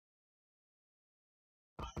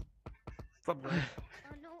up, Green?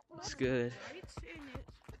 It's good. I ain't seen it.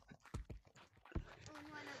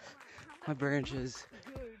 My branches.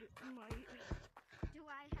 Good, mate. Do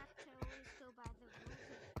I have to always go by the rules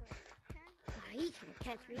of the pen? He can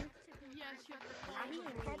catch me. Yes, you have to He follow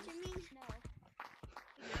the ain't rules. catching me. No.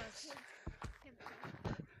 Yes.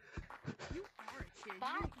 You are a kid.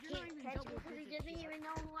 Bob You're not can't even catch me double because he digits doesn't yet. even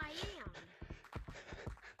know who I am.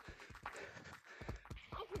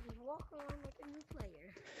 I could just walk around like a new player.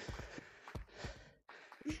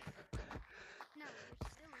 No, you're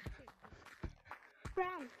still a kid.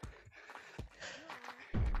 Brown.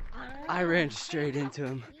 I ran straight into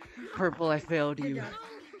him. Purple, I failed you.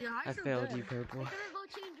 Yeah, I feel failed good. you, Purple. I'm gonna go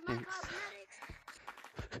change my Thanks.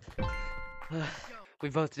 cosmetics. We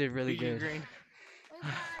both did really GG, good. Green.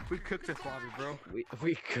 We cooked this lobby, bro. We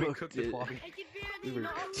We cooked cooked this it. lobby. We were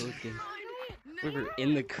cooking. We were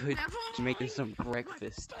in the kitchen making some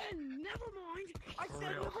breakfast. Never mind. I For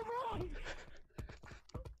said real. never mind.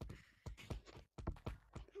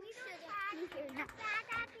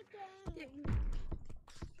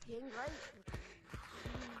 Getting right.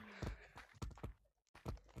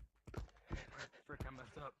 Frick, I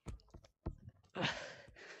messed up.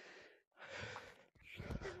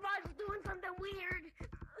 This bot's doing something weird.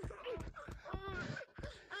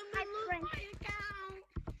 I'm gonna lose my account.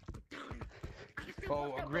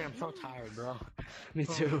 Oh, Green, I'm so tired, bro. Me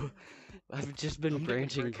too. I've just been I'm taking a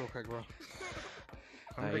branching. break real quick, bro.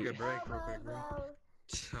 I'm gonna take a break real quick, bro.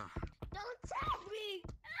 Don't tag me.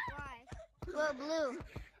 Why? Well, blue.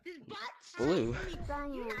 This bot Blue. You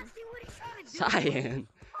not see what he's trying to do? Cyan.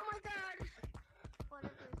 Oh my god.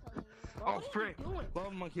 Whatever color you Oh, want. frick.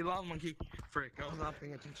 Love monkey, love monkey. Frick, I was not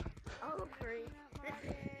paying attention. Oh, great. And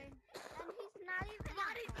he's not even.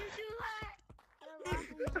 Why did you do that?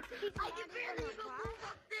 I can barely even move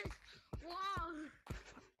up this wall.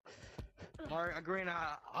 Alright, Green,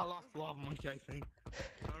 I lost love monkey, I think.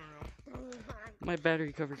 I don't know. My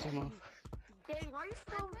battery cover came off. Dang, are you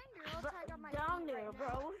still down there, bro?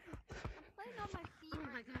 I'm playing on my feet. Oh my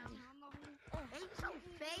right god. now. Ain't so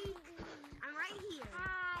fake. I'm right here.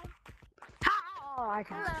 Hi. Oh, I I'm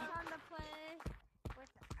can't. trying to play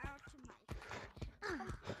without your mic.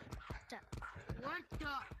 What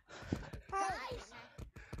the? Guys,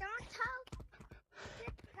 don't tell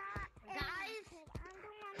Guys? I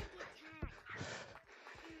don't want to get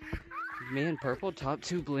tagged. Me and Purple, top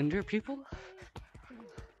 2 blender people?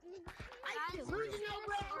 I'm losing no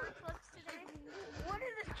bro. What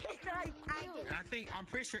is this kid that I killed? I'm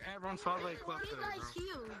pretty sure everyone saw the clip What today, you guys bro.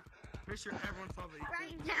 killed? Pretty sure everyone saw the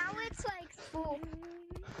Right now it's like full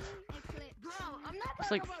eclipse. Bro, I'm not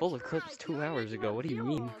It's like full eclipse 2 hours ago. What do you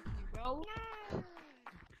mean? Bro.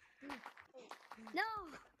 No.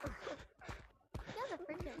 That's a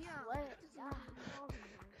freaking sweat.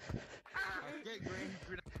 Nice gate, Green.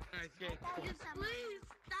 Nice gate. Please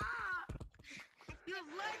stop. You have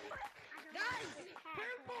led my... Guys,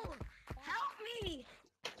 Purple, help me.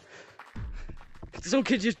 Some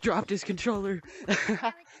kid just dropped his controller. Purple.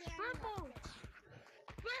 Purple.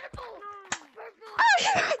 Purple.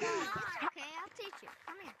 Okay, I'll teach you.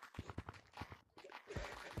 Come here.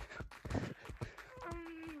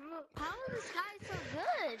 How is this guy so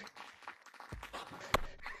good?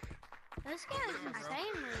 This guy's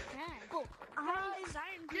insanely good. Guys,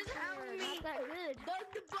 just help me. Not that good. Bug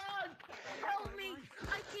the bug. Help me.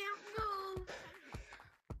 I can't move.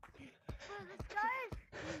 Well, this guy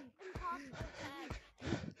is impossible to tag.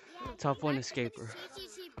 Yeah, Top he 1 likes to get escaper.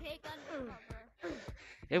 CCC pig undercover.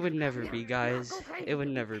 It would never be, guys. It would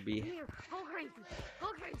never be. Here, go crazy. Go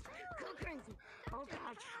crazy. Go crazy. Oh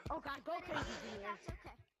god. Oh god, go crazy. Here. That's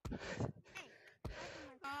okay.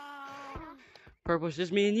 Purple, it's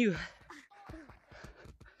just me and you.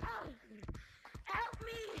 Help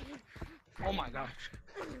me. Oh my gosh.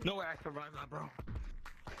 No way I survived that, bro.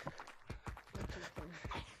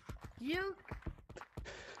 You.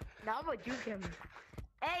 Now what you can.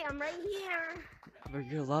 Hey, I'm right here. We're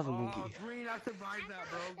your lava Oh, monkey. Green, I survived that,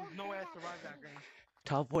 bro. No way I survived that, Green.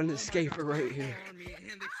 Top 1 escaper right here. On me,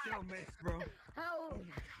 and they still missed, bro. Help. Oh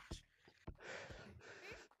my gosh.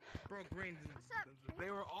 Bro, Green, they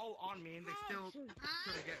were all on me and they still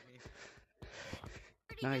couldn't get me.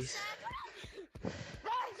 Nice. Guys,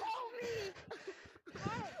 help me.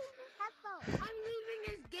 I'm leaving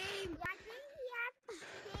this game.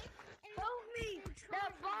 Help me.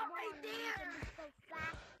 That bomb right there.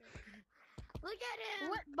 Look at him.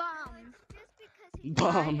 What bomb? Just because he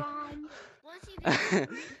Bomb. was he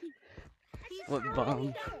He's What slowing bomb? me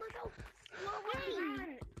down. Look how slow I am.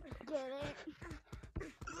 Get it?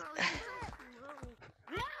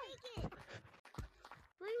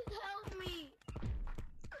 Please help me.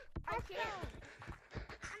 Okay.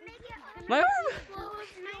 I'm making it My arm!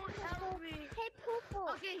 Hey, Poo-Poo.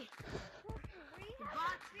 Okay.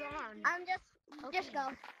 Bot's gone. I'm just go.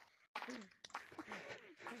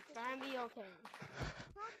 It's gonna be okay.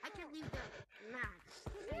 I can leave the match.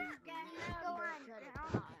 Go on.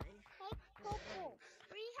 Hey, Poo-Poo.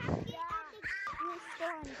 We have to get at the... You go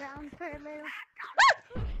on ground for a little.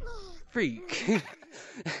 Freak.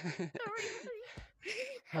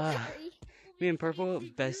 Me and Purple,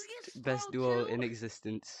 best duo in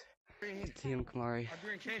existence. Team Kamari.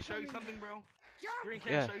 Green, can I show you something, bro? Green,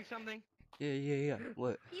 can Yeah. I show you something? Yeah.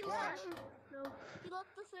 What? He left. No. He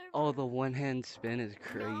left the server. Oh, the one-hand spin is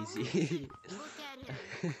crazy. Look at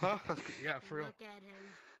him. Huh? Yeah, for real. Look at him.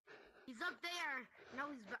 He's up there.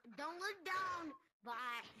 No, don't look down.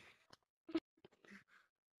 Bye.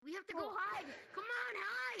 We have to go hide. Come on,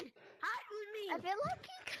 hide. Hide with me. I feel like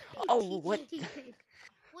he could. Oh, what? Wait a minute.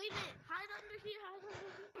 Hide under here. Hide under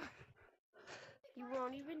here. You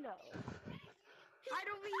won't even know. Hide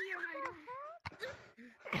over here. Hide over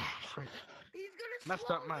here. He's gonna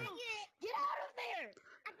Messed up, man. Get out of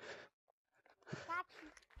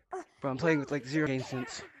there. Bro, I'm playing with like 0 game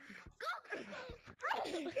sense.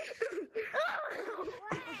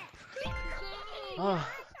 Oh,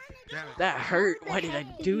 Damn it. that hurt. Why did I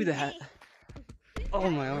do that? Oh,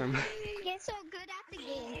 my arm. Get so good at the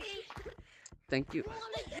game. Thank you.